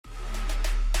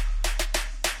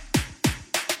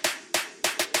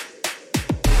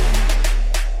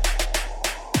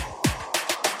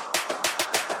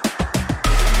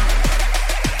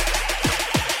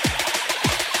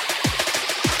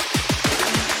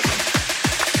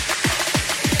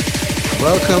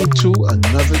Welcome to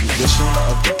another edition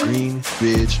of the Green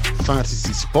Beige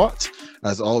Fantasy Spot.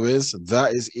 As always,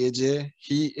 that is AJ.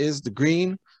 He is the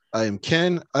green. I am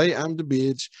Ken. I am the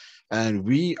beige. And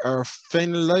we are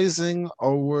finalizing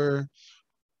our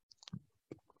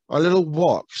little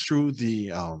walk through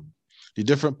the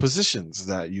different positions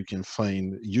that you can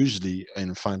find usually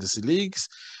in fantasy leagues.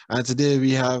 And today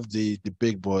we have the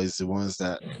big boys, the ones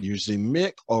that usually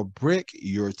make or break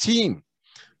your team.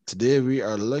 Today we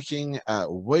are looking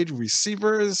at wide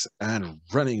receivers and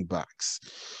running backs.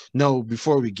 Now,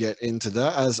 before we get into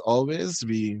that, as always,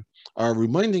 we are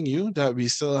reminding you that we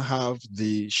still have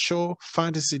the show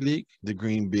Fantasy League, the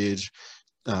Green Beige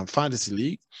Fantasy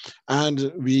League,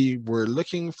 and we were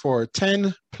looking for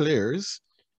 10 players.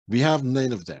 We have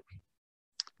 9 of them.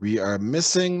 We are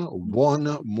missing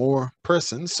one more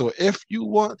person. So if you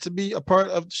want to be a part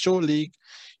of the show league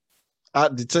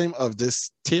at the time of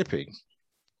this taping,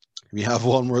 we have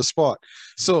one more spot.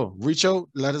 So reach out,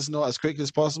 let us know as quickly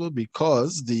as possible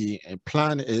because the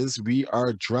plan is we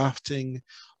are drafting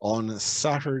on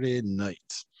Saturday night.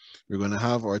 We're going to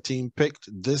have our team picked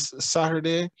this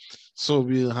Saturday. So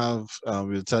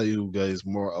we'll tell you guys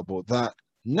more about that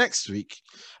next week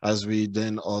as we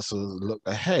then also look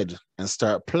ahead and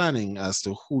start planning as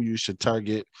to who you should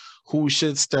target, who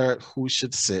should start, who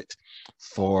should sit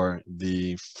for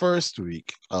the first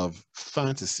week of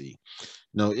fantasy.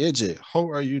 Now, AJ, how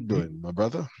are you doing, my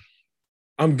brother?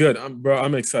 I'm good.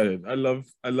 I'm excited. I love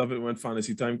it when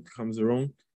fantasy time comes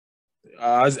around.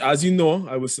 As you know,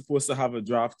 I was supposed to have a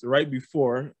draft right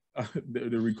before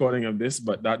the recording of this,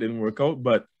 but that didn't work out.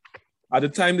 But at the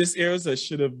time this airs, I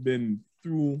should have been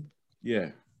through. Yeah,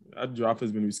 that draft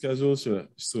has been rescheduled,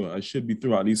 so I should be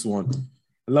through at least one.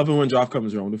 I love it when draft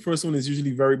comes around. The first one is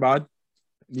usually very bad.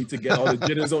 Need to get all the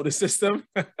jitters out of the system.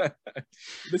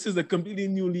 This is a completely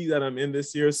new league that I'm in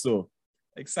this year, so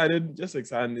excited, just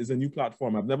excited. It's a new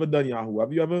platform. I've never done Yahoo.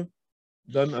 Have you ever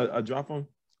done a draft on?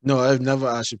 No, I've never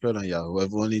actually played on Yahoo.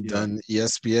 I've only done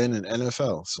ESPN and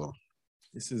NFL. So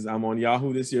I'm on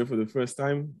Yahoo this year for the first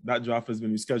time. That draft has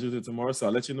been rescheduled to tomorrow, so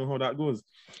I'll let you know how that goes.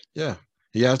 Yeah,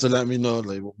 you have to let me know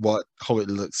like how it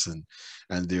looks and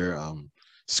their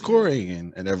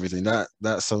scoring and everything.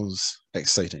 That sounds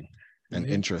exciting and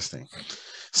interesting.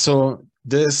 So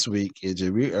this week,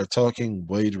 AJ, we are talking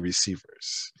wide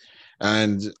receivers.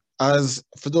 And as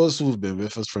for those who've been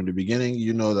with us from the beginning,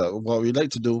 you know that what we like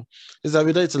to do is that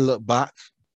we like to look back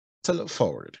to look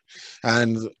forward.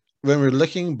 And when we're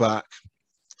looking back,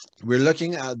 we're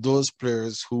looking at those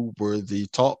players who were the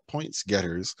top points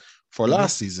getters for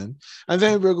last season. And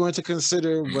then we're going to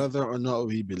consider whether or not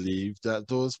we believe that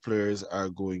those players are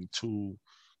going to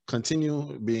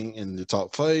continue being in the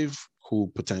top 5, who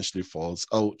potentially falls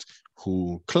out,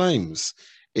 who climbs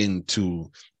into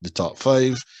the top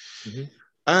 5.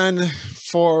 And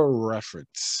for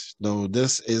reference, now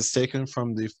this is taken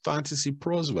from the Fantasy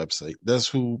Pros website. That's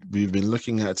who we've been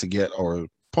looking at to get our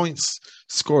points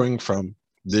scoring from.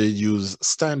 They use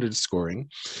standard scoring.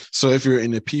 So if you're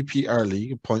in a PPR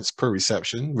league, points per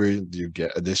reception, where you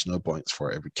get additional points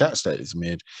for every catch that is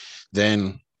made,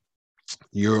 then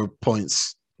your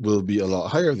points will be a lot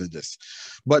higher than this.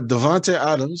 But Davante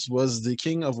Adams was the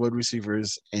king of wide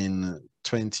receivers in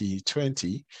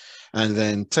 2020. And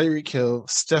then Tyreek Hill,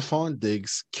 Stephon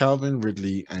Diggs, Calvin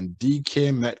Ridley, and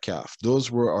DK Metcalf.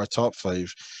 Those were our top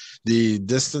 5. The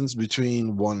distance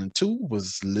between 1 and 2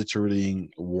 was literally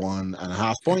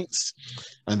 1.5 points.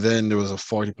 And then there was a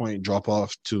 40-point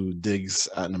drop-off to Diggs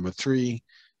at number 3.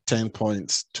 10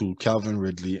 points to Calvin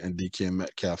Ridley and DK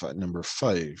Metcalf at number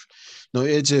 5. Now,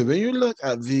 AJ, when you look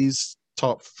at these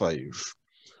top 5,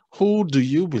 who do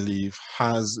you believe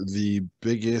has the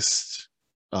biggest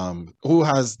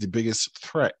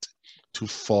threat to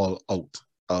fall out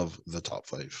of the top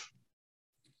 5?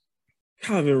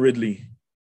 Calvin Ridley,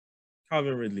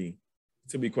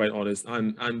 to be quite honest.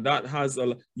 And that has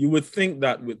you would think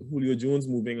that with Julio Jones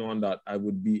moving on that I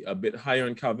would be a bit higher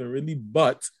on Calvin Ridley,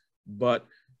 but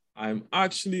I'm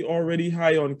actually already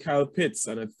high on Kyle Pitts,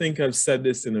 and I think I've said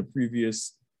this in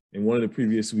one of the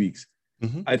previous weeks.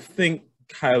 I think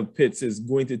Kyle Pitts is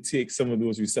going to take some of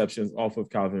those receptions off of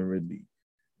Calvin Ridley.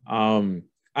 I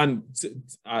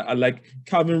like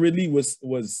Calvin Ridley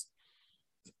was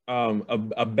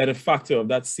a better factor of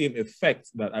that same effect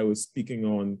that I was speaking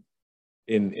on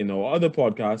in our other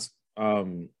podcast,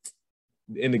 in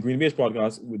the Green Beige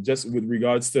podcast, with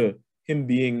regards to him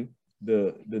being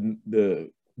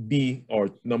the B or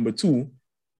number 2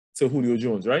 to Julio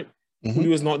Jones, right?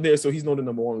 Julio is not there, so he's not the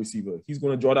number 1 receiver. He's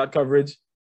going to draw that coverage,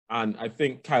 and I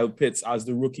think Kyle Pitts, as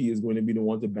the rookie, is going to be the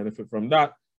one to benefit from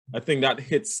that. I think that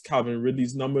hits Calvin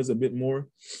Ridley's numbers a bit more.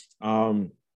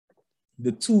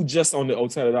 the two just on the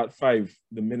outside of that 5,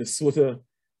 the Minnesota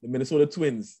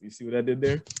Twins. You see what I did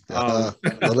there? I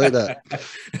like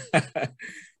that.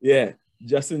 Yeah,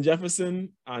 Justin Jefferson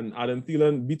and Adam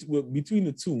Thielen. Between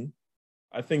the two,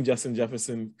 I think Justin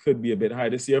Jefferson could be a bit high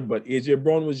this year, but AJ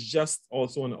Brown was just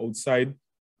also on the outside.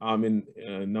 In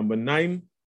number 9,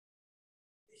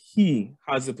 he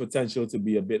has the potential to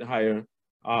be a bit higher.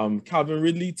 Calvin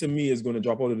Ridley, to me, is going to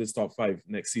drop out of this top 5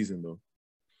 next season, though.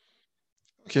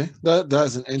 Okay,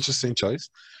 that's an interesting choice.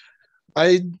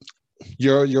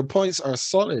 Your points are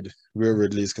solid where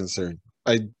Ridley is concerned.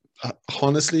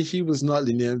 Honestly, he was not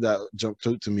the name that jumped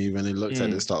out to me when I looked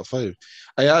at this top 5.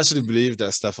 I actually believe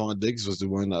that Stephon Diggs was the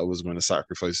one that was going to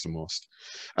sacrifice the most.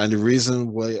 And the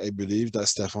reason why I believe that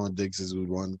Stephon Diggs is the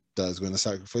one that's going to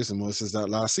sacrifice the most is that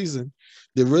last season,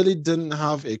 they really didn't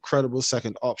have a credible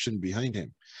second option behind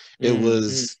him. It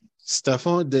was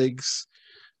Stephon Diggs,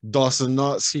 Dawson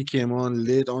Knox. He came on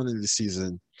late on in the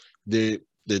season. They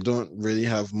don't really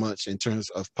have much in terms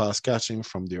of pass catching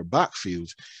from their backfield.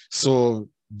 So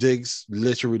Diggs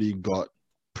literally got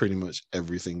pretty much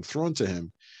everything thrown to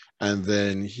him. And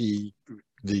then he,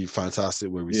 the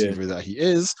fantastic wide receiver that he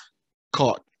is,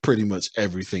 caught pretty much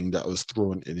everything that was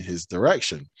thrown in his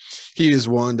direction. He is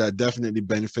one that definitely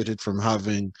benefited from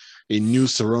having a new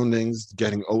surroundings,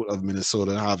 getting out of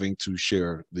Minnesota, having to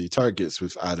share the targets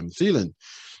with Adam Thielen.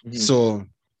 So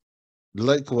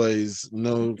likewise,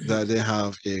 know that they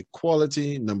have a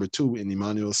quality number 2 in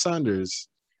Emmanuel Sanders.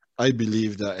 I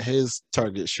believe that his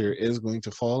target share is going to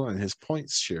fall and his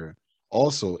points share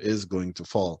also is going to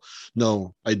fall.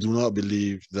 No, I do not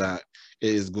believe that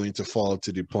it is going to fall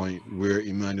to the point where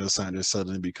Emmanuel Sanders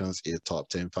suddenly becomes a top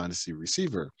 10 fantasy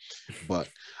receiver. But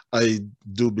I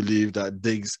do believe that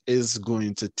Diggs is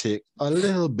going to take a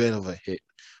little bit of a hit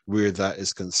where that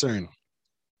is concerned.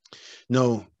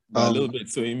 No. A little bit.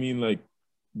 So you mean like,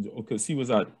 because he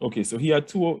was at, so he had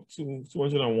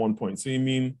 201 points. So you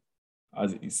mean,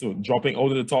 so dropping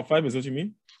out of the top 5 is what you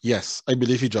mean? Yes, I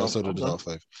believe he drops out of the top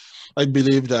 5. I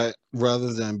believe that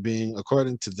rather than being,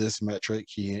 according to this metric,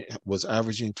 he was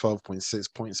averaging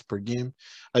 12.6 points per game.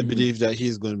 I believe that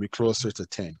he's going to be closer to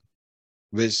 10,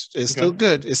 which is still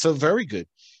good. It's still very good.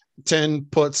 10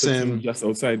 puts him just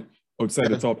outside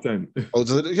the top 10.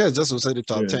 Just outside the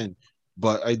top 10.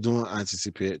 But I don't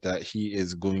anticipate that he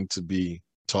is going to be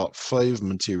top 5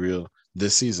 material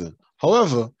this season.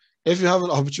 However, if you have an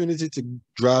opportunity to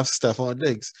draft Stephon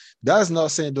Diggs, that's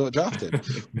not saying don't draft him.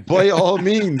 By all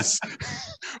means,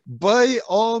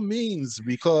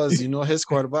 because you know his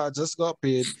quarterback just got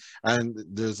paid, and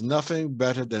there's nothing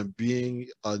better than being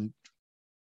a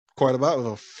quarterback with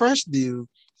a fresh deal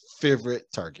favorite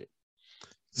target.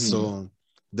 So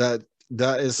that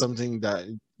is something that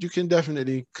you can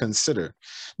definitely consider.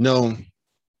 Now,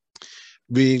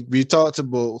 we talked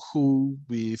about who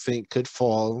we think could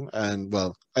fall, and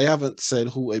well, I haven't said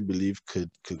who I believe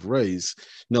could rise.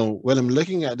 Now, when I'm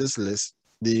looking at this list,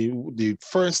 the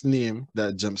first name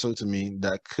that jumps out to me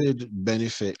that could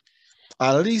benefit,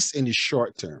 at least in the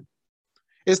short term,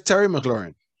 is Terry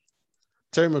McLaurin.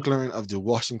 Terry McLaurin of the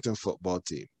Washington football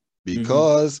team.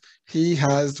 Because he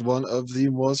has one of the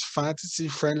most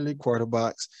fantasy-friendly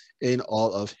quarterbacks in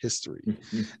all of history.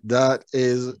 That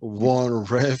is one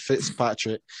Ryan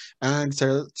Fitzpatrick. And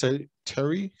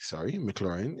Terry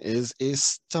McLaurin is a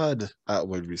stud at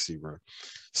wide receiver.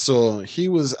 So he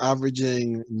was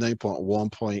averaging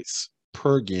 9.1 points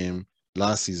per game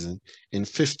last season in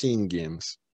 15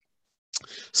 games.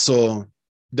 So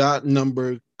that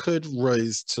number could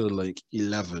rise to like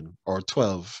 11 or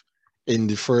 12 in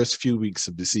the first few weeks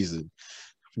of the season.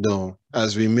 Now,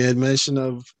 as we made mention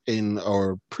of in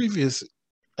our previous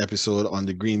episode on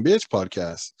the Green Beach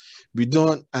podcast, we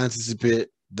don't anticipate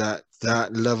that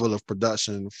level of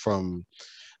production from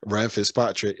Ryan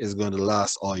Fitzpatrick is going to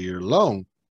last all year long.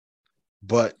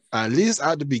 But at least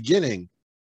at the beginning,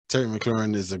 Terry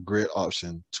McLaurin is a great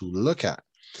option to look at.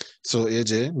 So,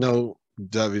 AJ, now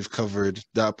that we've covered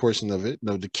that portion of it,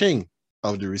 now the king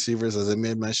of the receivers, as I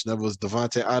made mention of, was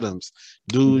Davante Adams.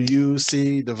 Do you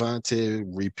see Davante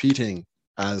repeating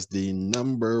as the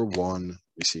number 1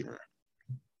 receiver?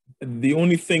 The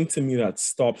only thing to me that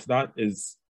stops that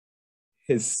is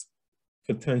his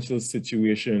potential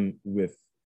situation with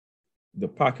the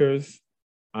Packers.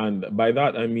 And by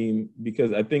that, I mean,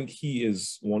 because I think he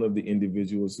is one of the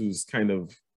individuals who's kind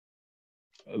of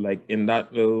like in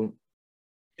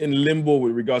limbo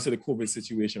with regards to the COVID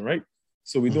situation, right?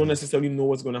 So we don't necessarily know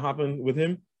what's going to happen with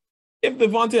him. If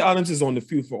Davante Adams is on the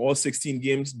field for all 16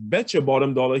 games, bet your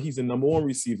bottom dollar he's the number 1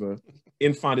 receiver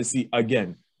in fantasy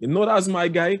again. You know that's my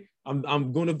guy.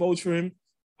 I'm going to vouch for him.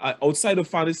 outside of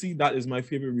fantasy, that is my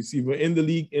favorite receiver in the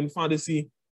league. In fantasy,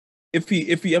 if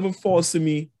he ever falls to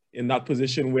me in that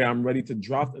position where I'm ready to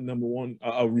draft a number one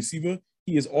a receiver,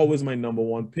 he is always my number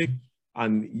one pick,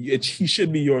 and he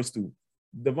should be yours too.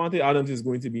 Davante Adams is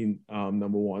going to be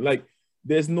number one. Like,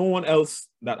 there's no one else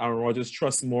that Aaron Rodgers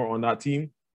trusts more on that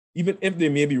team, even if they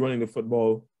may be running the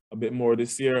football a bit more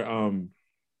this year.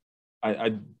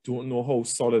 I don't know how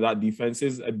solid that defense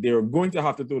is. They're going to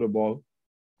have to throw the ball.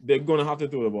 They're going to have to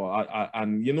throw the ball.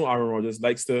 And you know, Aaron Rodgers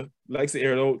likes to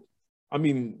air it out. I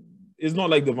mean, it's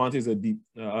not like Davante is a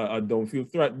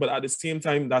downfield threat, but at the same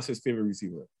time, that's his favorite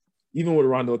receiver. Even with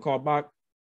Randall Cobb back,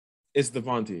 it's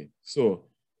Davante. So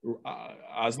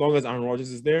as long as Aaron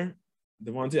Rodgers is there,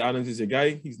 Davante Adams is your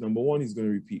guy. He's number one. He's going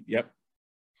to repeat. Yep.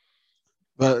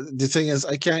 But the thing is,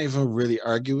 I can't even really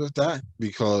argue with that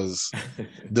because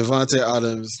Davante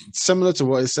Adams, similar to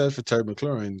what I said for Terry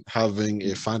McLaurin, having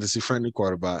a fantasy-friendly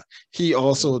quarterback, he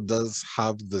also does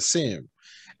have the same.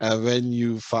 And when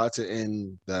you factor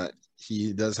in that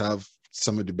he does have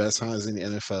some of the best hands in the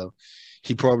NFL,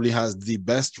 he probably has the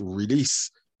best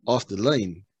release off the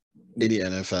line in the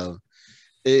NFL.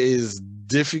 It is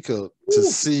difficult to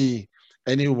see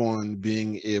anyone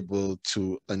being able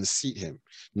to unseat him.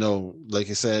 No, like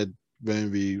I said,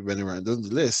 when we went around the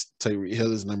list, Tyreek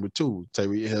Hill is number 2.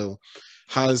 Tyreek Hill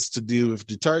has to deal with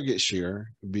the target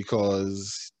share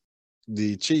because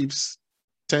the Chiefs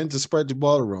tend to spread the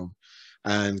ball around.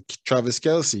 And Travis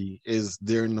Kelce is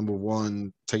their number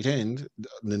one tight end,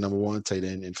 the number one tight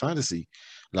end in fantasy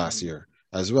last year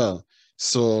as well.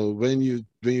 So when you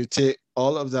take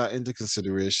all of that into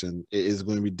consideration, it is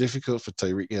going to be difficult for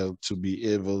Tyreek Hill to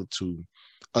be able to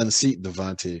unseat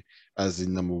Davante as the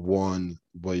number one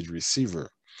wide receiver.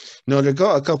 Now, they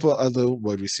got a couple other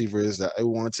wide receivers that I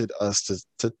wanted us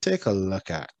to take a look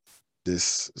at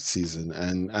this season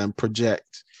and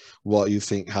project what you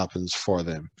think happens for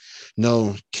them.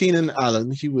 Now, Keenan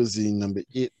Allen, he was the number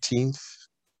 18th,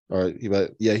 he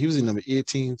was the number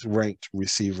 18th ranked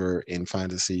receiver in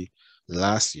fantasy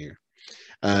last year.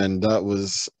 And that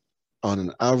was on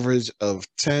an average of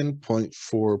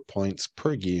 10.4 points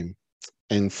per game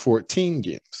in 14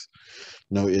 games.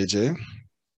 Now, AJ,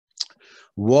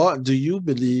 what do you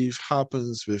believe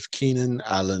happens with Keenan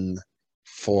Allen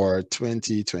for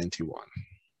 2021?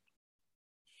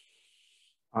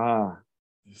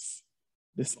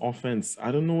 This offense.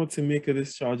 I don't know what to make of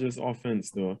this Chargers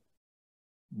offense, though.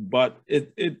 But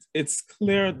it's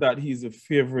clear that he's a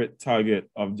favorite target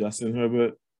of Justin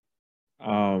Herbert.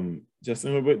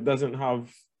 Justin Herbert doesn't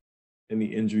have any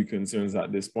injury concerns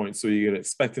at this point, so you could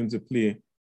expect him to play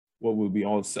what will be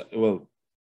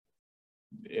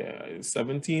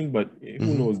 17, but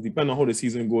who knows? Depending on how the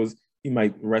season goes, he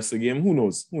might rest a game. Who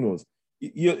knows?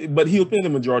 But he'll play the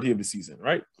majority of the season,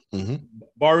 right?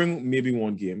 Barring maybe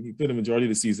one game, he played the majority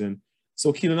of the season.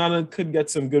 So Keenan Allen could get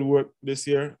some good work this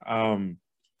year.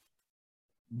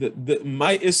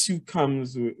 My issue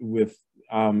comes with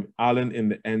Allen in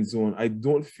the end zone. I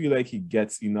don't feel like he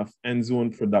gets enough end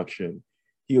zone production.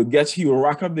 He'll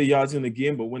rack up the yards in the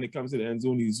game, but when it comes to the end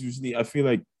zone, I feel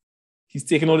like he's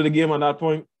taken out of the game at that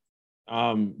point.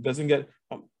 Doesn't get.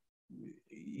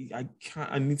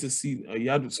 I need to see. He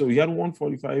had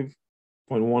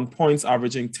 145.1 points,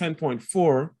 averaging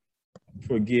 10.4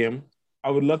 per game. I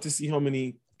would love to see how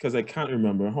many, because I can't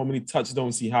remember how many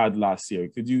touchdowns he had last year.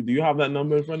 Do you have that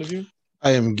number in front of you?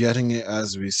 I am getting it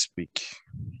as we speak.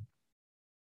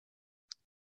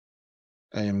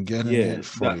 I am getting it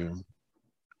for you.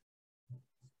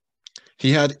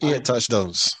 He had 8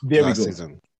 touchdowns last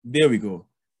season. There we go.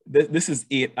 This is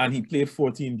 8, and he played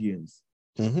 14 games.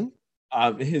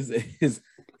 His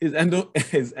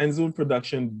end zone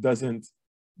production doesn't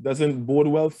bode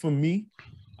well for me.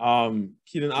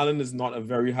 Keenan Allen is not a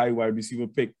very high wide receiver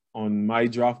pick on my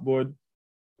draft board.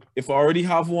 If I already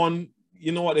have one,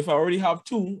 you know what? If I already have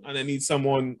 2 and I need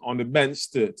someone on the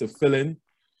bench to fill in,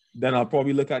 then I'll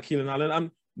probably look at Keenan Allen.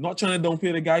 I'm not trying to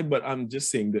downplay the guy, but I'm just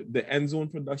saying that the end zone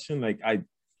production, like I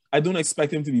don't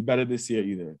expect him to be better this year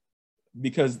either,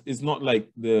 because it's not like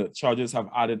the Chargers have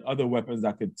added other weapons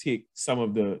that could take some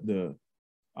of the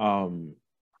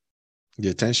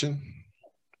attention.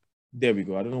 There we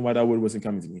go. I don't know why that word wasn't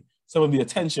coming to me. Some of the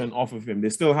attention off of him. They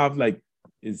still have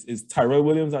is Tyrell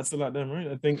Williams that's still at them, right?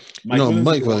 I think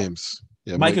Mike Williams.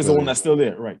 Yeah, Mike is the one that's still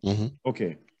there, right?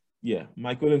 Okay. Yeah,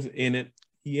 Mike Williams in it.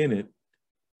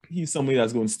 He's somebody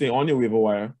that's going to stay on your waiver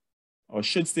wire, or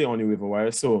should stay on your waiver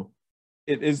wire. So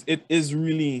it is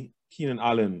really Keenan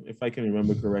Allen, if I can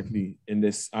remember correctly, in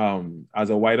this as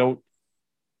a wideout.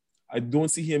 I don't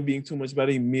see him being too much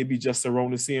better. He may be just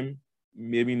around the same,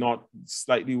 maybe not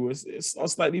slightly worse. It's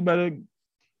slightly better.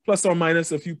 plus or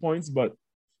minus a few points, but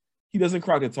he doesn't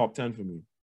crack the top 10 for me.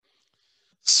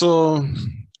 So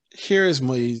here's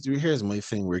my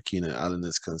thing where Keenan Allen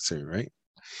is concerned, right?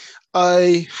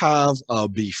 I have a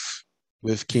beef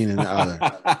with Keenan Allen.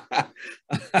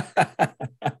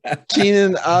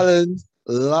 Keenan Allen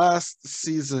last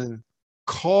season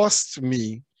cost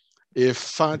me a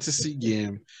fantasy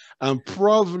game and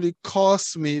probably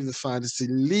cost me the fantasy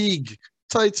league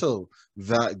title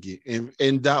that game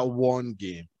in that one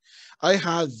game. I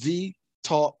had the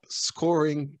top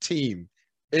scoring team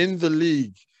in the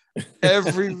league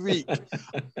every week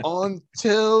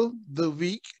until the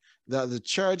week that the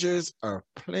Chargers are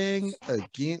playing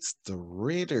against the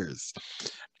Raiders.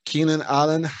 Keenan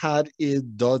Allen had a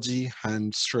dodgy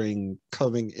hamstring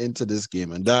coming into this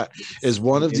game, and that is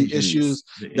one of the issues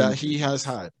that he has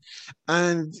had.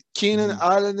 And Keenan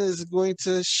Allen is going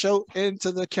to shout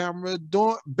into the camera,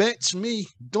 "Don't bench me,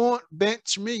 don't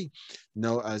bench me."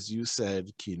 Now, as you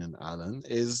said, Keenan Allen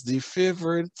is the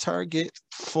favored target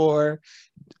for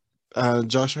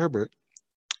Josh Herbert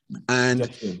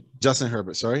and Justin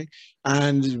Herbert, sorry.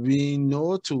 And we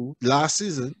know too, last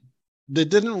season, they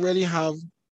didn't really have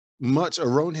much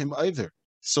around him either.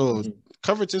 So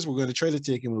coverages were going to try to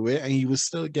take him away, and he was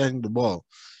still getting the ball.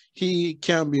 He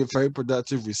can be a very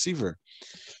productive receiver.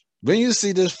 When you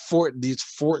see these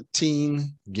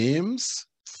 14 games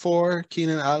for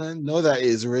Keenan Allen, know that it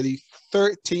is already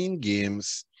 13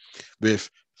 games with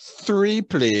 3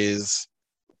 plays,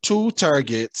 2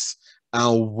 targets,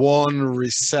 and 1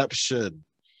 reception.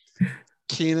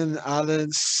 Keenan Allen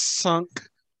sunk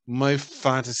my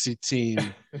fantasy team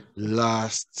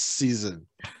last season.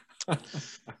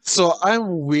 So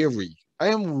I'm weary. I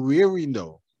am weary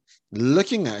now,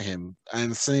 looking at him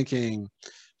and thinking,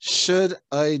 should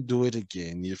I do it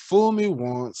again? You fool me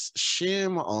once,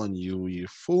 shame on you. You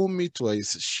fool me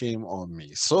twice, shame on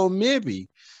me. So maybe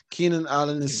Keenan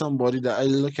Allen is somebody that I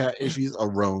look at if he's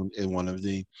around in one of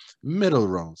the middle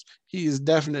rounds. He is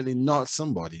definitely not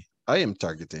somebody I am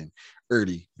targeting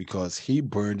early because he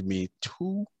burned me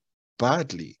too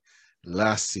badly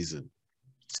last season.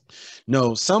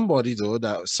 No, somebody though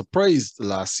that surprised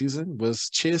last season was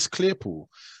Chase Claypool,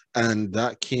 and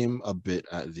that came a bit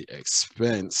at the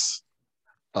expense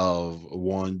of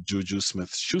one Juju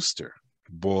Smith-Schuster,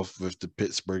 both with the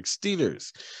Pittsburgh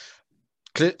Steelers.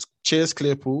 Chase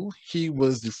Claypool, he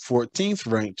was the 14th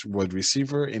ranked wide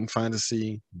receiver in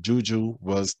fantasy. Juju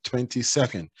was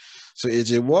 22nd. So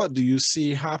AJ, what do you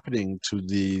see happening to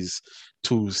these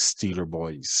 2 Steeler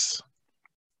boys?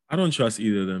 I don't trust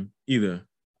either of them.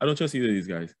 I don't trust either of these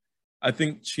guys. I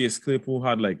think Chase Claypool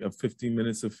had like a 15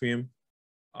 minutes of fame.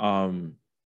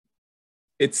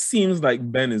 It seems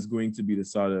like Ben is going to be the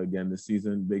starter again this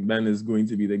season. Big Ben is going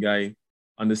to be the guy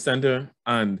on the center.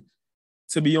 And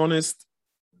to be honest,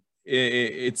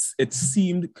 it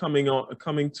seemed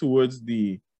coming towards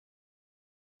the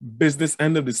business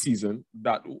end of the season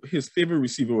that his favorite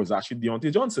receiver was actually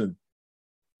Deontay Johnson.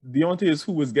 Deontay is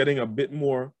who was getting a bit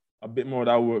more of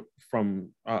that work from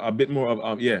a bit more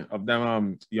of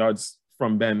them yards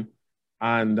from Ben,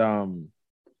 and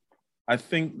I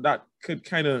think that could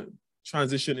kind of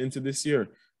transition into this year.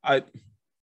 I'm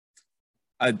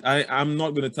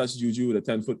not going to touch Juju with a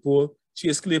 10-foot pole.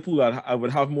 Chase Claypool, I would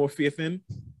have more faith in,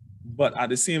 but at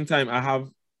the same time, I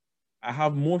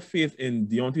have more faith in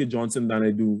Deontay Johnson than I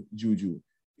do Juju.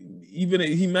 Even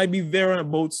he might be there on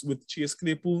abouts with Chase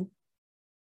Claypool.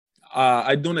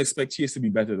 I don't expect Chase to be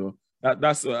better though.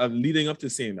 That's leading up to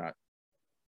saying that.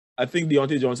 I think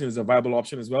Deontay Johnson is a viable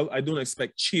option as well. I don't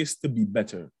expect Chase to be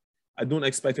better. I don't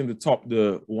expect him to top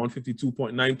the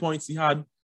 152.9 points he had,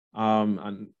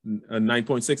 and a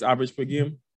 9.6 average per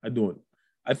game. I don't.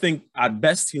 I think at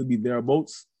best he'll be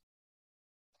thereabouts,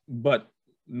 but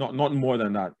not more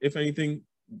than that. If anything,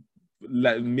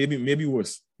 maybe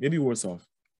worse. Maybe worse off.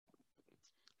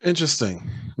 Interesting.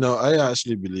 No, I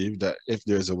actually believe that if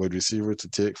there's a wide receiver to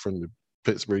take from the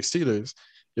Pittsburgh Steelers,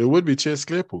 it would be Chase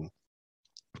Claypool.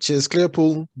 Chase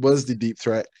Claypool was the deep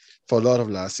threat for a lot of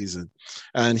last season,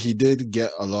 and he did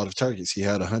get a lot of targets. He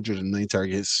had 109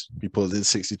 targets. He pulled in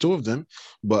 62 of them,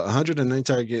 but 109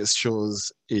 targets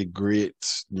shows a great,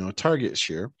 target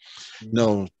share.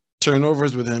 No,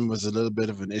 turnovers with him was a little bit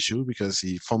of an issue because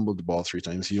he fumbled the ball 3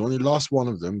 times. He only lost 1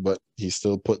 of them, but he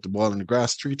still put the ball in the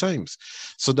grass 3 times.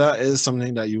 So that is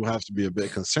something that you have to be a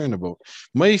bit concerned about.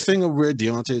 My thing of where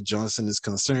Deontay Johnson is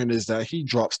concerned is that he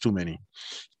drops too many.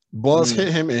 Balls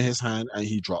hit him in his hand and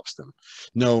he drops them.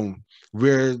 No,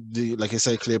 where like I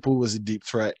said, Claypool was a deep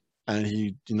threat, and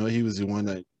he was the one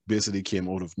that basically came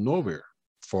out of nowhere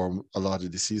for a lot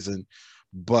of the season.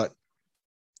 But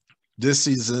this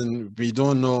season, we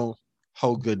don't know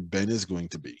how good Ben is going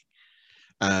to be.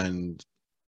 And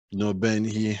Ben,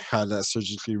 he had that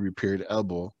surgically repaired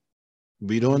elbow.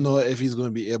 We don't know if he's going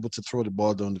to be able to throw the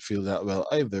ball down the field that well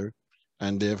either.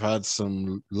 And they've had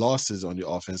some losses on the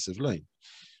offensive line.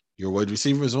 Your wide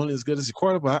receiver is only as good as your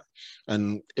quarterback.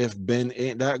 And if Ben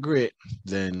ain't that great,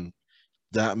 then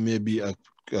that may be a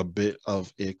bit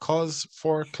of a cause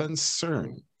for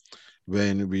concern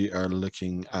when we are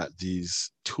looking at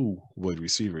these two wide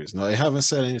receivers. Now, I haven't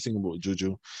said anything about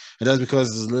Juju, and that's because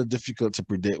it's a little difficult to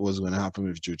predict what's going to happen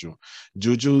with Juju.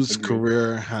 Juju's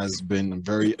career has been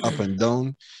very up and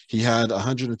down. He had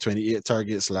 128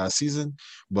 targets last season,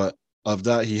 but of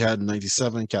that, he had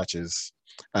 97 catches.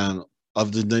 And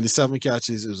of the 97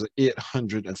 catches, it was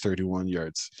 831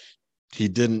 yards. He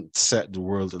didn't set the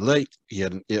world alight. He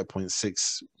had an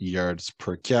 8.6 yards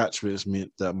per catch, which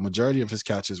meant that majority of his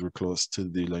catches were close to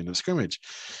the line of scrimmage.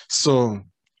 So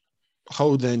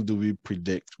how then do we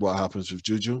predict what happens with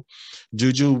Juju?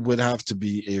 Juju would have to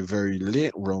be a very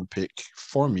late round pick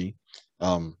for me.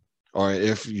 Or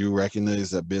if you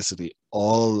recognize that basically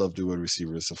all of the wide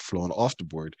receivers have flown off the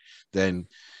board, then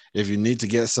if you need to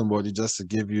get somebody just to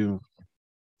give you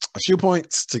a few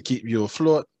points to keep you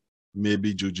afloat,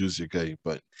 maybe Juju's your guy.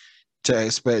 But to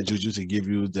expect Juju to give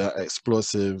you that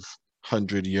explosive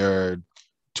 100-yard,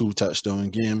 2-touchdown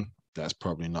game, that's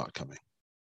probably not coming.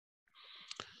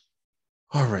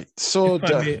 All right. So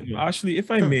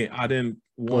if I may add in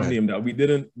one name that we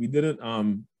didn't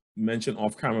mention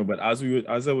off camera, but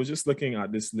as I was just looking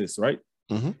at this list, right?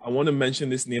 Mm-hmm. I want to mention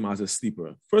this name as a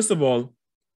sleeper. First of all,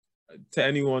 to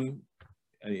anyone,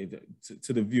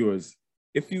 to the viewers,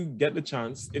 if you get the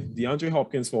chance, if DeAndre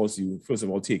Hopkins falls to you, first of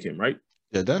all, take him, right?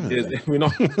 Yeah, definitely. We're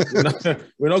not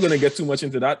going to get too much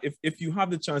into that. If you have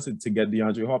the chance to get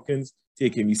DeAndre Hopkins,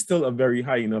 take him. He's still a very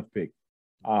high enough pick.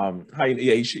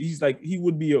 He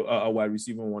would be a wide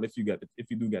receiver one if you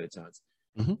do get a chance.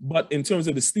 Mm-hmm. But in terms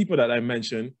of the sleeper that I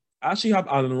mentioned, I actually have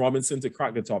Allen Robinson to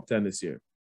crack the top 10 this year.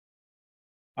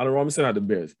 Allen Robinson at the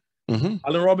Bears. Mm-hmm.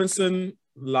 Allen Robinson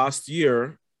last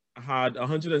year had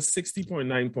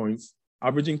 160.9 points,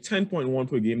 averaging 10.1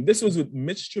 per game. This was with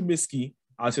Mitch Trubisky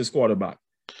as his quarterback.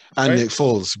 And right? Nick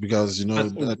Foles, because,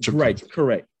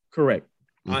 correct.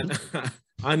 Mm-hmm.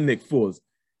 And Nick Foles.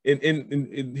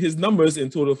 In his numbers in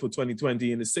total for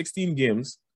 2020, in the 16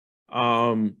 games,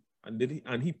 and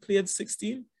he played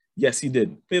 16? Yes, he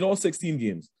did. Played all 16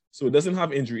 games. So it doesn't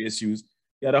have injury issues.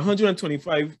 He had 51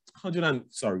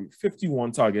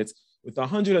 targets with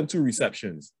 102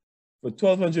 receptions for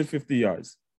 1,250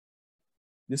 yards.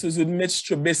 This is with Mitch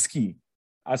Trubisky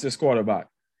as his quarterback.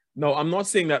 Now, I'm not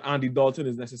saying that Andy Dalton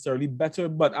is necessarily better,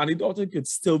 but Andy Dalton could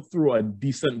still throw a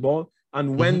decent ball.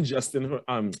 And when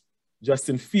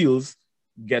Justin Fields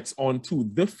gets onto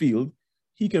the field,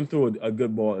 he can throw a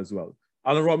good ball as well.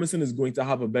 Allen Robinson is going to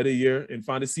have a better year in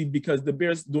fantasy because the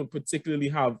Bears don't particularly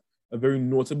have a very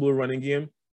notable running game.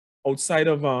 Outside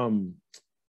of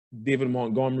David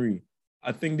Montgomery,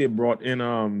 I think they brought in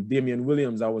Damian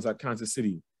Williams that was at Kansas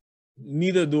City.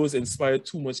 Neither of those inspired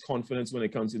too much confidence when it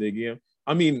comes to their game.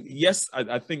 I mean, yes,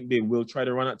 I think they will try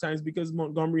to run at times because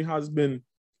Montgomery has been,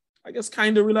 I guess,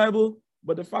 kind of reliable.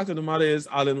 But the fact of the matter is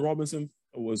Allen Robinson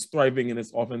was thriving in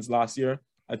his offense last year.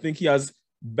 I think he has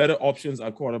better options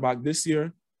at quarterback this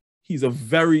year. He's a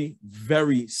very,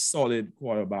 very solid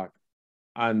quarterback.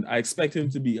 And I expect him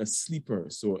to be a sleeper.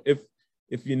 So if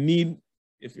you need,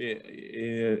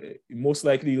 most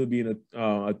likely he'll be in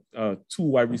a 2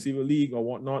 wide receiver league or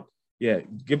whatnot. Yeah,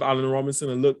 give Allen Robinson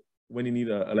a look when you need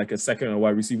a second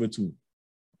wide receiver too.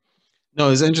 No,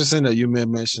 it's interesting that you made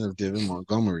mention of David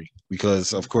Montgomery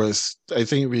because, of course, I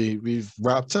think we've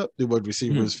wrapped up the wide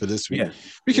receivers for this week. Yeah.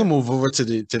 We can move over to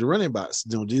the running backs.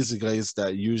 These are guys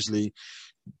that usually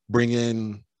bring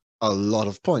in a lot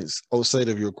of points. Outside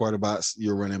of your quarterbacks,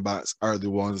 your running backs are the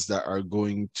ones that are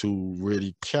going to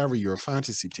really carry your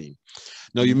fantasy team.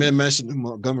 Now, you made mention of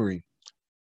Montgomery.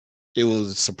 It will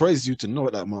surprise you to know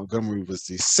that Montgomery was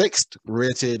the 6th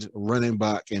rated running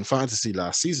back in fantasy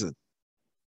last season.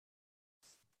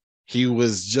 He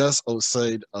was just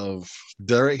outside of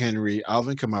Derrick Henry,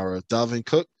 Alvin Kamara, Dalvin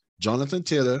Cook, Jonathan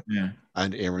Taylor,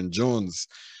 and Aaron Jones.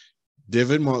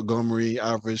 David Montgomery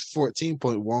averaged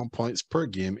 14.1 points per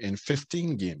game in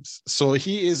 15 games. So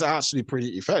he is actually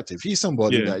pretty effective. He's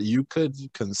somebody that you could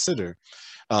consider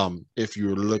if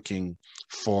you're looking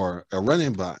for a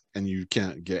running back and you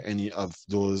can't get any of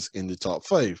those in the top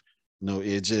 5. No,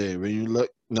 AJ, when you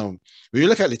look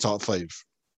at the top 5,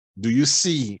 do you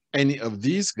see any of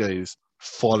these guys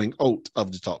falling out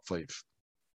of the top 5?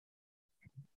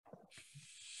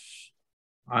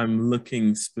 I'm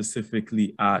looking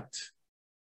specifically at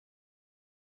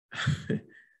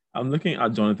I'm looking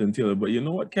at Jonathan Taylor, but you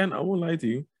know what, Ken? I won't lie to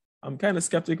you. I'm kind of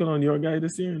skeptical on your guy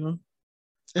this year, you know.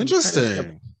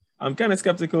 Interesting. I'm kind of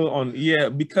skeptical on,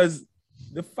 because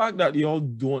the fact that y'all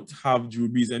don't have Drew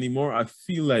Brees anymore, I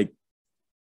feel like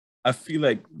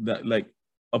that like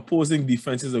opposing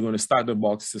defenses are going to stack the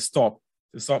box to stop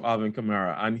Alvin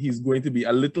Kamara, and he's going to be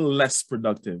a little less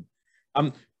productive.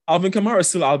 Alvin Kamara is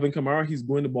still Alvin Kamara. He's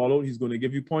going to ball out. He's going to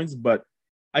give you points, but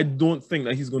I don't think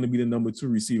that he's going to be the number two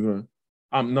receiver,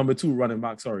 number two running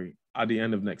back, sorry, at the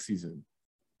end of next season.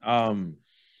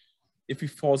 If he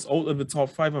falls out of the top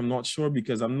 5, I'm not sure,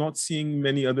 because I'm not seeing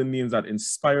many other names that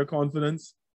inspire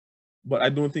confidence, but I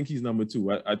don't think he's number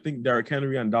 2. I think Derrick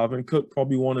Henry and Dalvin Cook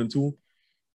probably 1 and 2.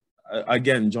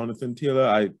 Again, Jonathan Taylor,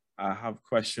 I have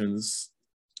questions.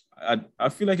 I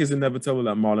feel like it's inevitable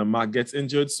that Marlon Mack gets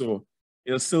injured, so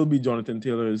it'll still be Jonathan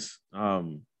Taylor's.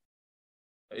 It'll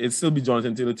still be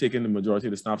Jonathan Taylor taking the majority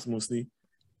of the snaps mostly,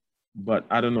 but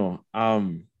I don't know.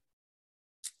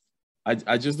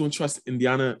 I just don't trust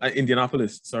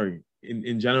Indianapolis. Sorry,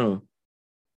 in general.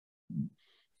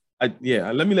 Let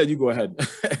me let you go ahead,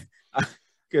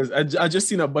 because I just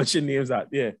seen a bunch of names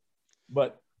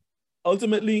but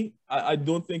ultimately I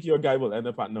don't think your guy will end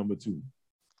up at number 2.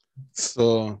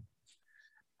 So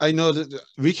I know that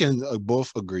we can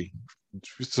both agree,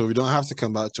 so we don't have to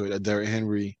come back to it, that Derrick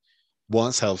Henry,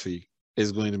 once healthy,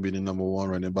 is going to be the number 1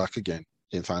 running back again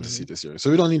in fantasy this year. So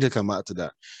we don't need to come back to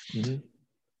that.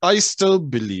 I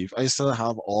still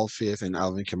have all faith in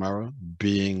Alvin Kamara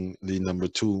being the number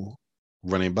 2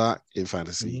 running back in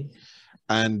fantasy.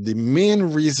 And the main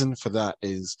reason for that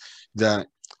is that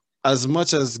as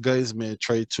much as guys may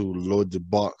try to load the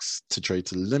box to try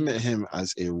to limit him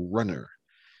as a runner,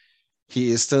 he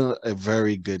is still a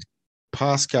very good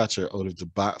pass catcher out of the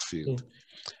backfield.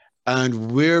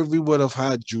 And where we would have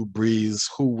had Drew Brees,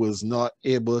 who was not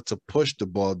able to push the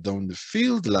ball down the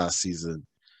field last season,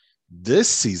 this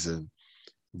season,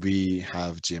 we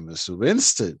have Jameis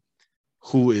Winston,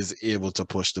 who is able to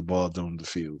push the ball down the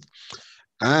field.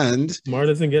 And Kamara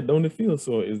doesn't get down the field,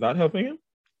 so is that helping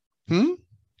him?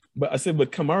 But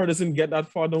Kamara doesn't get that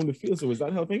far down the field, so is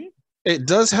that helping him? It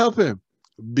does help him,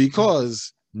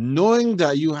 because knowing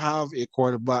that you have a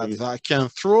quarterback that can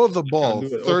throw the ball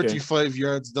 35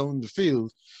 yards down the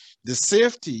field, the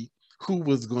safety, who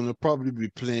was going to probably be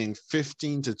playing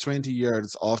 15 to 20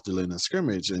 yards off the line of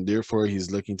scrimmage, and therefore he's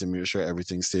looking to make sure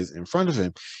everything stays in front of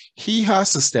him, he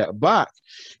has to step back,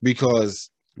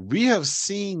 because we have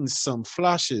seen some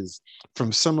flashes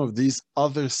from some of these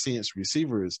other Saints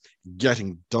receivers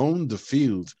getting down the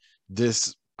field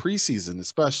this preseason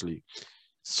especially.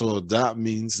 So that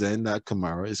means then that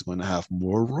Kamara is going to have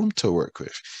more room to work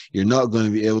with. You're not going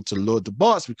to be able to load the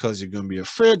box because you're going to be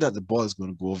afraid that the ball is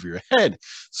going to go over your head.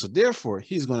 So therefore,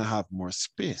 he's going to have more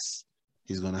space.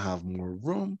 He's going to have more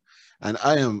room. And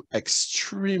I am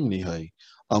extremely high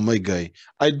on my guy.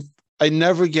 I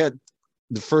never get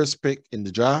the first pick in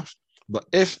the draft, but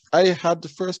if I had the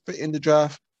first pick in the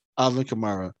draft, Alvin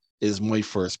Kamara is my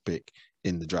first pick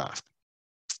in the draft.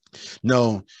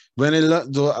 Now, when I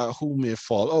look though at who may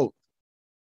fall out,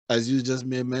 as you just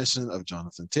made mention of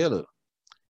Jonathan Taylor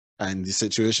and the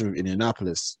situation with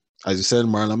Indianapolis. As you said,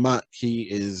 Marlon Mack, he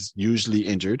is usually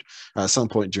injured at some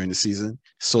point during the season,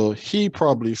 so he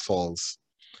probably falls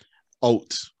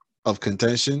out of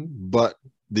contention. But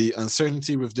the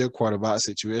uncertainty with their quarterback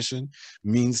situation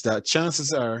means that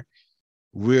chances are,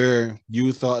 where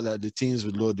you thought that the teams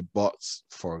would load the box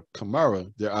for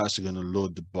Kamara, they're actually going to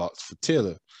load the box for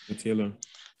Taylor.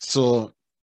 So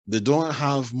they don't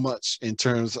have much in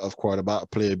terms of quarterback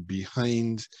play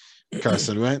behind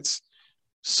Carson Wentz.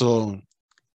 So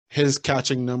his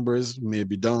catching numbers may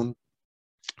be down.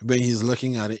 When he's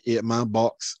looking at an 8-man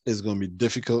box, it's going to be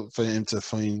difficult for him to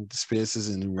find spaces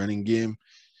in the running game.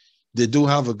 They do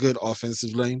have a good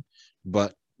offensive line,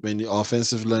 but when the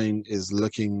offensive line is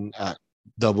looking at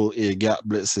double A gap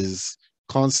blitzes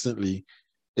constantly,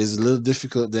 it's a little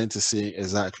difficult then to say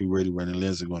exactly where the running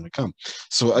lanes are going to come.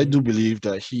 So I do believe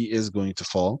that he is going to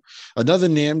fall. Another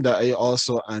name that I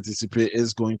also anticipate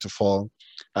is going to fall,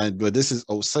 but this is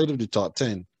outside of the top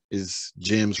 10, is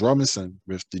James Robinson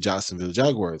with the Jacksonville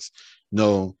Jaguars.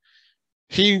 No,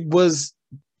 he was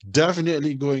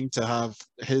definitely going to have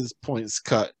his points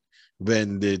cut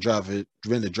when they drafted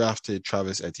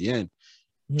Travis Etienne.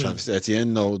 Travis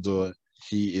Etienne, now though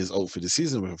he is out for the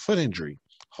season with a foot injury.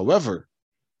 However,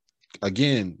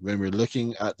 again, when we're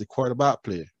looking at the quarterback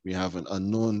play, we have an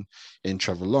unknown in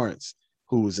Trevor Lawrence,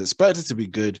 who is expected to be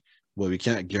good, but we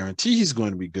can't guarantee he's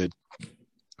going to be good.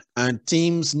 And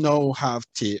teams now have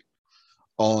tape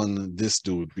on this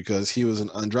dude because he was an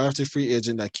undrafted free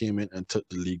agent that came in and took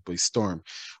the league by storm.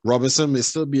 Robinson may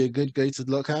still be a good guy to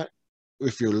look at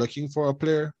if you're looking for a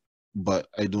player, but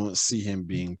I don't see him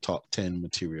being top 10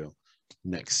 material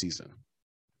next season.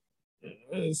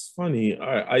 It's funny.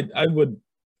 I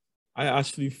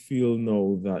actually feel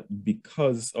now that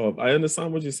because of, I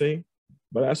understand what you're saying,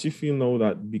 but I actually feel now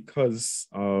that because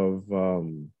of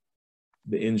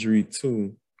the injury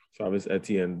to Travis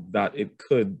Etienne, that it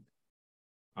could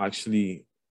actually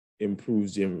improve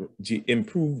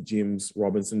James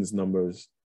Robinson's numbers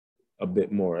a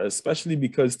bit more, especially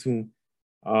because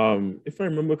if I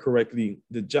remember correctly,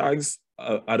 the Jags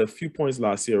at a few points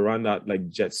last year ran that like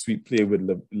jet sweep play with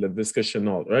Laviska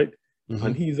Shenault, right? Mm-hmm.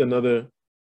 And he's another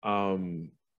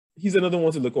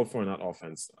one to look out for in that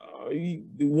offense. He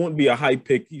won't be a high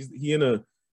pick. He in a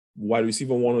wide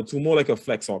receiver 1 or 2, more like a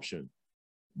flex option.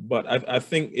 But I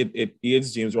think it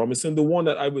aids James Robinson. The one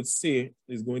that I would say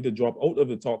is going to drop out of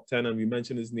the top 10, and we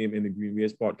mentioned his name in the Green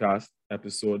Waves podcast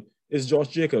episode, is Josh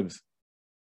Jacobs.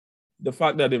 The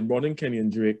fact that they brought in Kenyon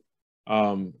Drake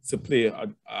to play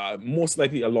most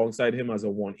likely alongside him as a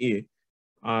 1A.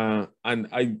 And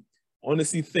I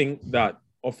honestly think that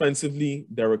offensively,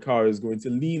 Derek Carr is going to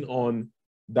lean on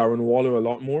Darren Waller a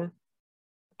lot more.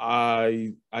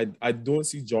 I don't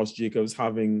see Josh Jacobs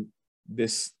having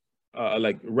this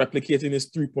like replicating his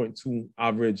 3.2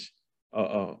 average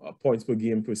points per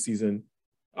game per season,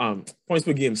 points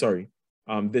per game,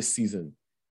 this season.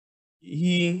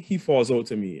 He falls out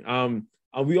to me. And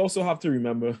we also have to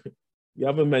remember, we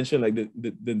haven't mentioned like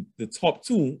the top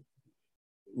 2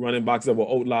 running backs that were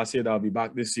out last year that'll be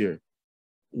back this year.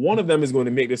 One of them is going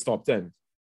to make this top 10.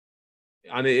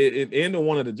 And it ain't the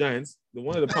one of the Giants. The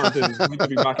one of the Panthers is going to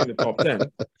be back in the top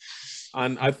 10.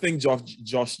 And I think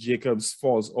Josh Jacobs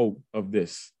falls out of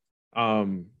this.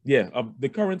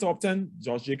 The current top 10,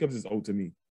 Josh Jacobs is out to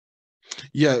me.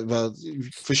 Yeah, well,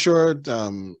 for sure,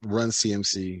 Run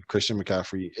CMC, Christian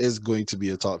McCaffrey is going to be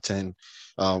a top 10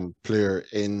 player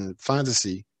in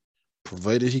fantasy,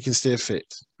 provided he can stay fit,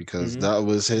 because that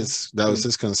was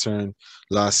his concern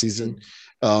last season.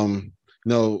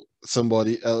 No,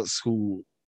 somebody else who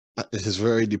is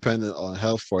very dependent on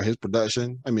health for his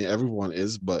production. I mean, everyone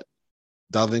is, but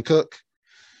Dalvin Cook.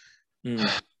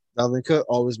 Dalvin Cook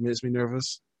always makes me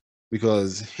nervous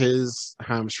because his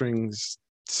hamstrings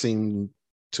seem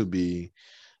to be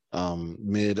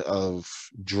made of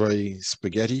dry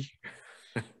spaghetti.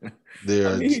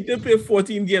 He did play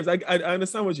 14 games. I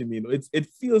understand what you mean. It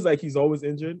feels like he's always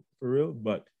injured, for real,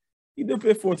 but he did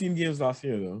play 14 games last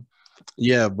year, though.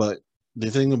 Yeah, but the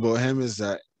thing about him is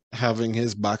that having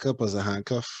his backup as a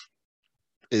handcuff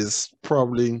is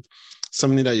probably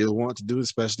something that you'll want to do,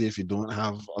 especially if you don't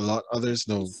have a lot of others.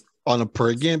 No, on a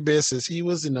per game basis, he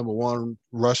was the number 1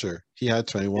 rusher. He had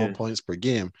 21 points per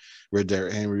game, where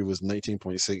Derrick Henry was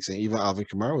 19.6, and even Alvin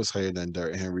Kamara was higher than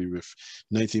Derrick Henry with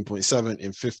 19.7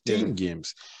 in 15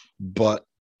 games. But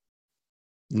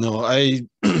no, I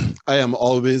am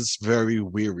always very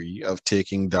weary of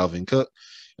taking Dalvin Cook,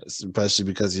 especially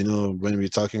because, when we're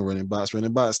talking running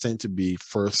backs tend to be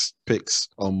first picks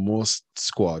on most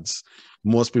squads.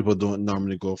 Most people don't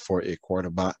normally go for a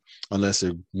quarterback unless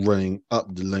they're running up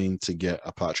the lane to get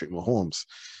a Patrick Mahomes.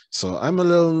 So I'm a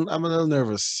little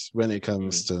nervous when it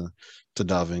comes to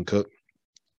Dalvin Cook.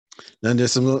 Then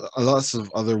there's lots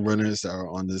of other runners that are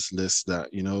on this list that,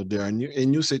 they are in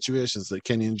new situations, like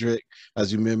Kenyon Drake,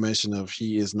 as you may mention of,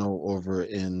 he is now over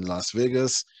in Las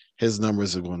Vegas. His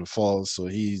numbers are going to fall, so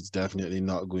he's definitely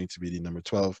not going to be the number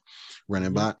 12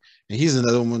 running back. And he's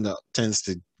another one that tends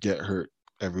to get hurt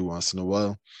every once in a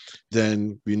while.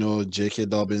 Then we know J.K.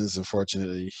 Dobbins,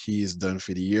 unfortunately, he's done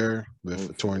for the year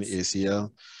with a torn ACL.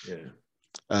 Yeah.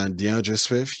 And DeAndre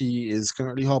Swift, he is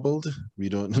currently hobbled. We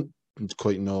don't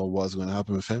quite know what's going to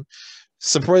happen with him.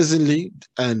 Surprisingly,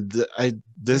 and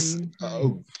this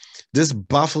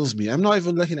baffles me. I'm not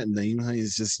even looking at Naeem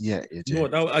Hines just yet.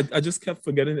 No, I just kept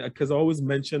forgetting it because I always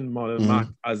mentioned Marlon Mack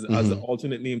as an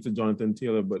alternate name to Jonathan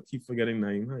Taylor, but keep forgetting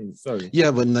Naeem Hines. Sorry. Yeah,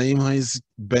 but Naeem Hines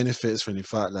benefits from the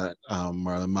fact that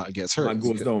Marlon Mack gets hurt. Mack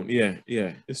goes down.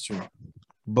 Yeah, it's true.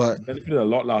 But he benefited a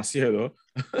lot last year, though.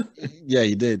 Yeah,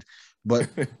 he did. But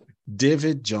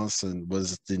David Johnson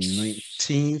was the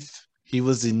 19th. He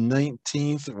was the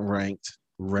 19th ranked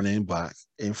running back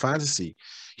in fantasy.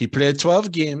 He played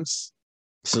 12 games,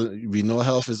 so we know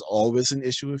health is always an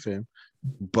issue with him,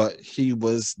 but he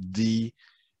was the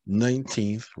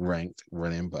 19th ranked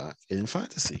running back in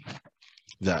fantasy.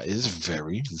 That is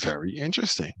very, very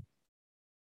interesting.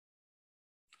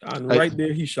 And right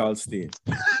there, he shall stay.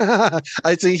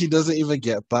 I think he doesn't even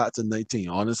get back to 19,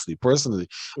 honestly, personally.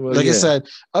 Well, Like I yeah. said,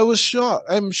 I was shocked.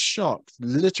 I'm shocked.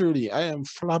 Literally, I am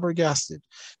flabbergasted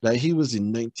that he was the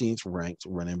 19th ranked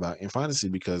running back in fantasy,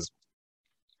 because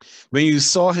when you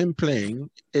saw him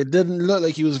playing, it didn't look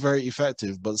like he was very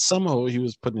effective, but somehow he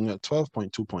was putting up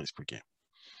 12.2 points per game.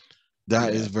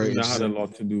 That is very that had a interesting.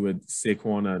 lot to do with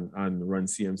Saquon and Run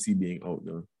CMC being out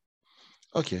there.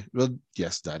 Okay, well,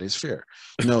 yes, that is fair.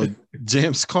 No,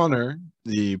 James Conner,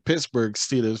 the Pittsburgh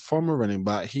Steelers former running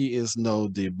back, he is now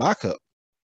the backup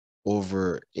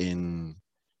over in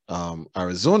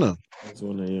Arizona.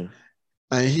 Arizona, yeah.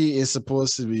 And he is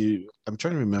supposed to be, I'm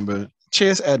trying to remember,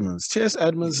 Chase Edmonds. Chase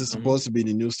Edmonds is supposed to be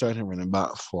the new starting running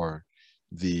back for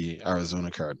the Arizona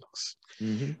Cardinals.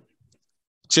 Mm-hmm.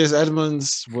 Chase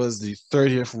Edmonds was the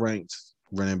 30th ranked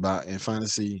running back in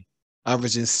fantasy,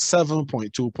 averaging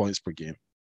 7.2 points per game.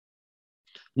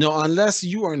 Now, unless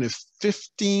you are in a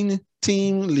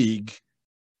 15-team league,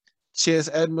 Chase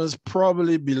Edmonds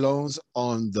probably belongs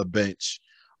on the bench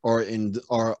or in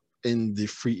the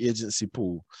free agency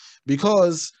pool,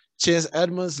 because Chase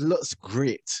Edmonds looks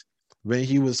great when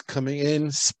he was coming in,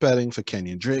 spelling for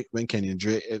Kenyon Drake. When Kenyon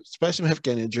Drake, especially if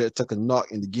Kenyon Drake took a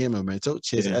knock in the game momentum,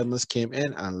 Chase Edmonds came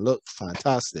in and looked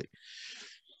fantastic.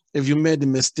 If you made the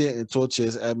mistake and told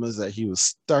Chase Edmonds that he was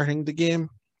starting the game,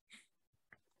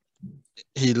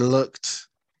 he looked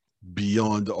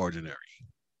beyond the ordinary.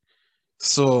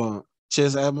 So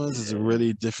Chase Edmonds is a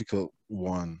really difficult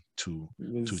one to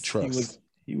trust.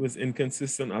 He was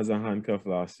inconsistent as a handcuff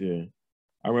last year.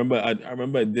 I remember I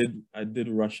did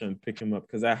rush and pick him up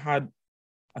because I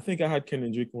think I had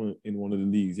Kenyon Drake in one of the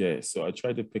leagues, yeah. So I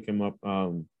tried to pick him up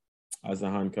as a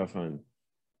handcuff, and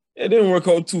it didn't work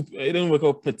out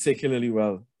particularly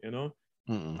well, you know.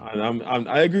 And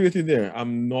I agree with you there.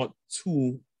 I'm not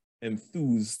too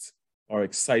enthused or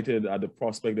excited at the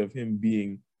prospect of him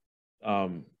being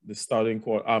the starting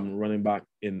running back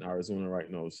in Arizona right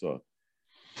now. So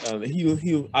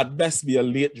he'll at best be a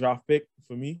late draft pick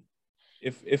for me,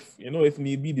 if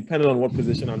need be, depending on what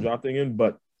position I'm drafting in.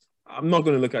 But I'm not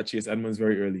going to look at Chase Edmonds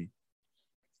very early.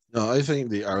 No, I think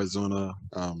the Arizona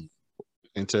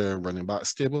inter running back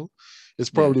stable is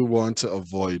probably one to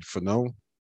avoid for now.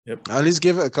 Yep. At least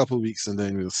give it a couple of weeks and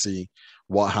then we'll see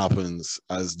what happens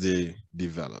as they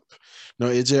develop. Now,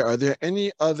 AJ, are there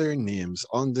any other names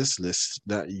on this list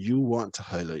that you want to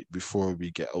highlight before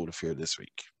we get out of here this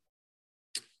week?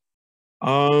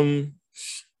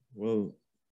 Well,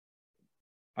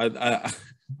 I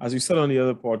as you said on the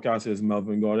other podcast, is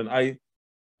Melvin Gordon.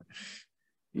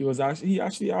 He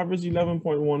actually averaged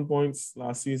 11.1 points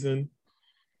last season.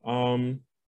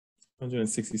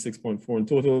 166.4 in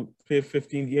total, played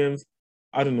 15 games.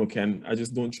 I don't know, Ken. I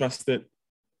just don't trust it.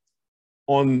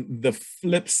 On the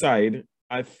flip side,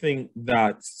 I think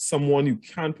that someone you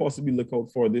can possibly look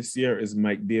out for this year is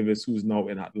Mike Davis, who's now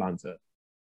in Atlanta.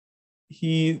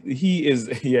 He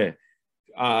is, yeah.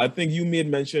 I think you made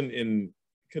mention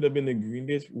could have been in Green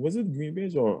Bay. Was it Green Bay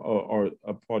or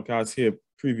a podcast here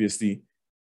previously?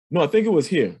 No, I think it was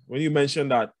here when you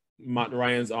mentioned that Matt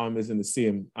Ryan's arm isn't the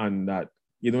same and that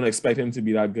you don't expect him to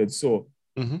be that good. So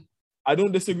I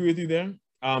don't disagree with you there.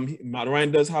 Matt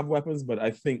Ryan does have weapons, but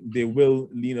I think they will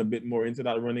lean a bit more into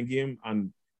that running game.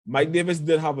 And Mike Davis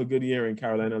did have a good year in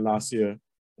Carolina last year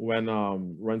when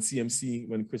Run CMC,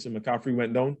 when Christian McCaffrey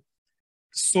went down.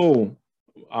 So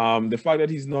the fact that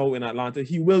he's now in Atlanta,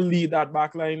 he will lead that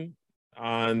back line,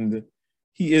 and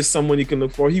he is someone you can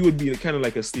look for. He would be kind of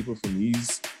like a sleeper for me.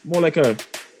 He's more like I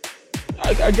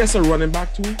guess a running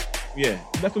back too. Yeah,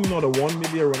 definitely not a one,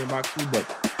 maybe a running back too. But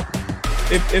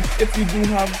if you do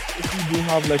have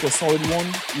like a solid one,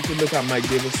 you can look at Mike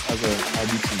Davis as an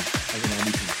RB2.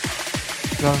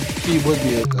 No, he would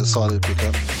be a solid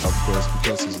pickup, of course,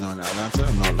 because he's now in Atlanta.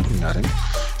 I'm not looking at him,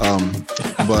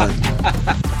 but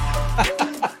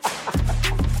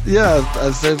yeah,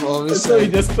 as they've always said. So you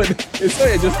just put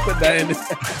that in.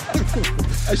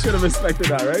 I should have expected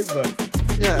that, right? But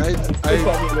yeah, I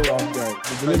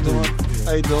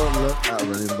don't look at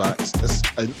running backs.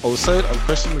 Outside of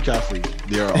Christian McCaffrey,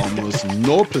 there are almost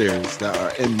no players that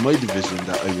are in my division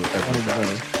that I will ever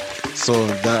draft. So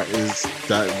that is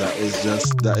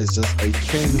just a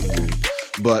kind of move.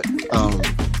 But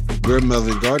where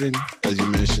Melvin Gordon, as you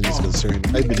mentioned, is concerned,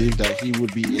 I believe that he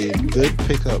would be a good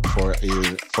pickup for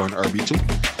an RB2.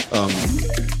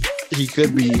 He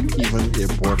could be even a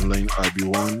borderline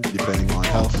RB1 depending on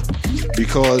health,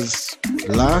 because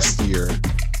last year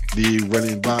the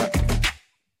running back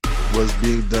was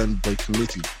being done by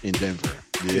committee in Denver.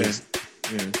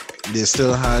 They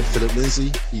still had Philip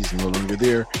Lindsay. He's no longer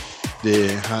there.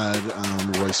 They had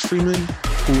Royce Freeman,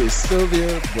 who is still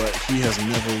there, but he has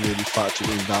never really factored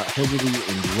in that heavily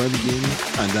in the run game,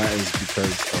 and that is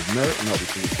because of merit, not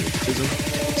because of favoritism.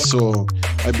 So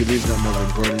I believe that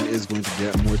Melvin Gordon is going to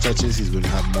get more touches. He's going to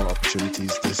have more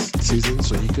opportunities this season,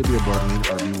 so he could be a bargain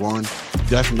RB1,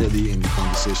 definitely in the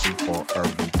conversation for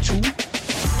RB2.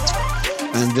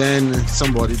 And then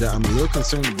somebody that I'm a little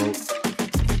concerned about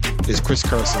is Chris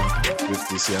Carson with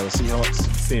the Seattle Seahawks.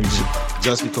 Same here.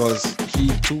 Just because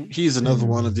he's another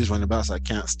one of these running backs that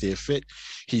can't stay fit.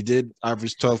 He did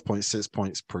average 12.6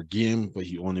 points per game, but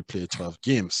he only played 12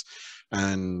 games.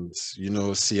 And,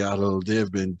 Seattle,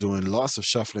 they've been doing lots of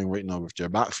shuffling right now with their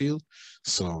backfield.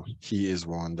 So he is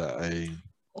one that I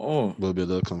will be a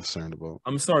little concerned about.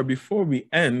 I'm sorry, before we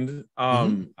end,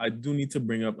 I do need to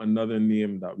bring up another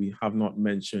name that we have not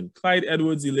mentioned. Clyde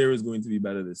Edwards-Helaire is going to be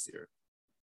better this year.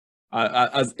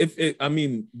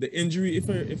 The injury,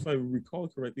 if I recall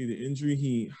correctly, the injury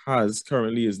he has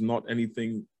currently is not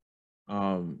anything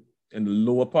in the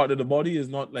lower part of the body, is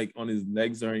not like on his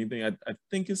legs or anything. I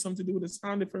think it's something to do with his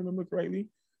hand, if I remember correctly.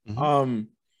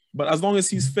 But as long as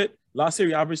he's fit, last year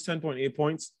he averaged 10.8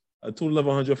 points, a total of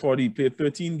 140. He played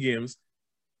 13 games.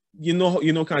 You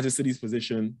know Kansas City's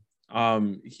position.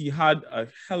 He had a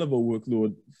hell of a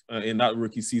workload in that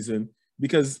rookie season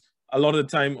because a lot of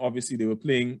the time, obviously, they were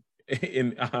playing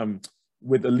in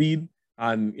with a lead,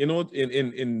 and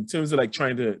in terms of like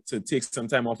trying to take some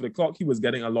time off the clock, he was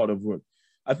getting a lot of work.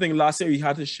 I think last year he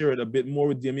had to share it a bit more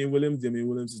with Damian Williams. Damian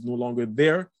Williams is no longer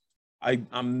there. I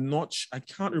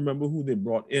can't remember who they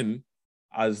brought in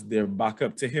as their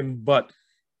backup to him, but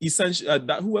essentially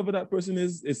that whoever that person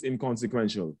is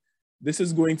inconsequential. This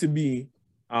is going to be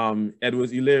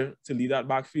Edwards-Helaire to lead that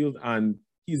backfield, and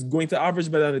he's going to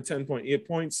average better than 10.8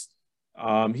 points.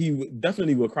 He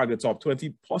definitely will crack the top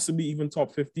 20, possibly even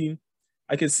top 15.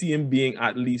 I can see him being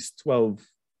at least 12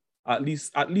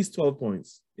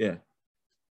 points. Yeah.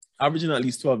 Averaging at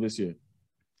least 12 this year.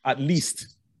 At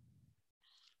least.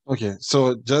 Okay,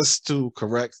 so just to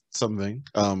correct something,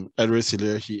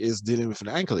 Edwards-Helaire, he is dealing with an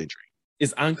ankle injury.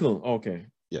 His ankle? Okay.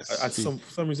 Yes. For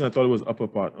some reason I thought it was upper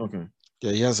part. Okay.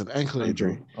 Yeah, he has an ankle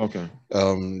injury. Okay.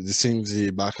 It seems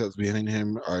the backups behind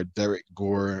him are Derek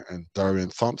Gore and Darian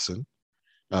Thompson.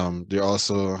 They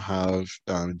also have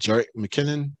Jarek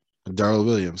McKinnon and Darrell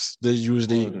Williams. They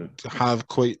usually have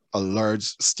quite a large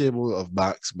stable of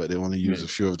backs, but they only use a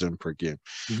few of them per game.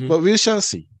 But we shall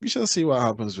see. We shall see what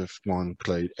happens with one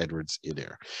Clyde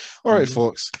Edwards-Helaire. All right,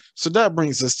 folks. So that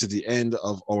brings us to the end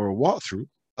of our walkthrough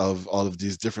of all of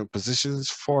these different positions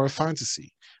for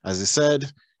fantasy. As I said,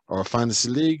 our fantasy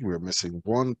league, we're missing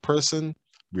one person.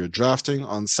 We're drafting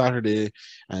on Saturday,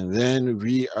 and then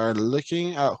we are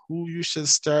looking at who you should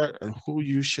start and who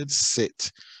you should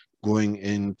sit going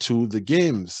into the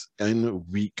games in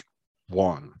week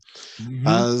 1.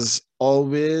 As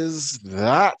always,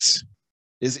 that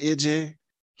is AJ.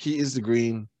 He is the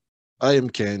green. I am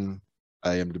Ken.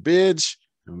 I am the beige.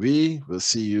 And we will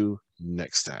see you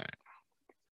next time.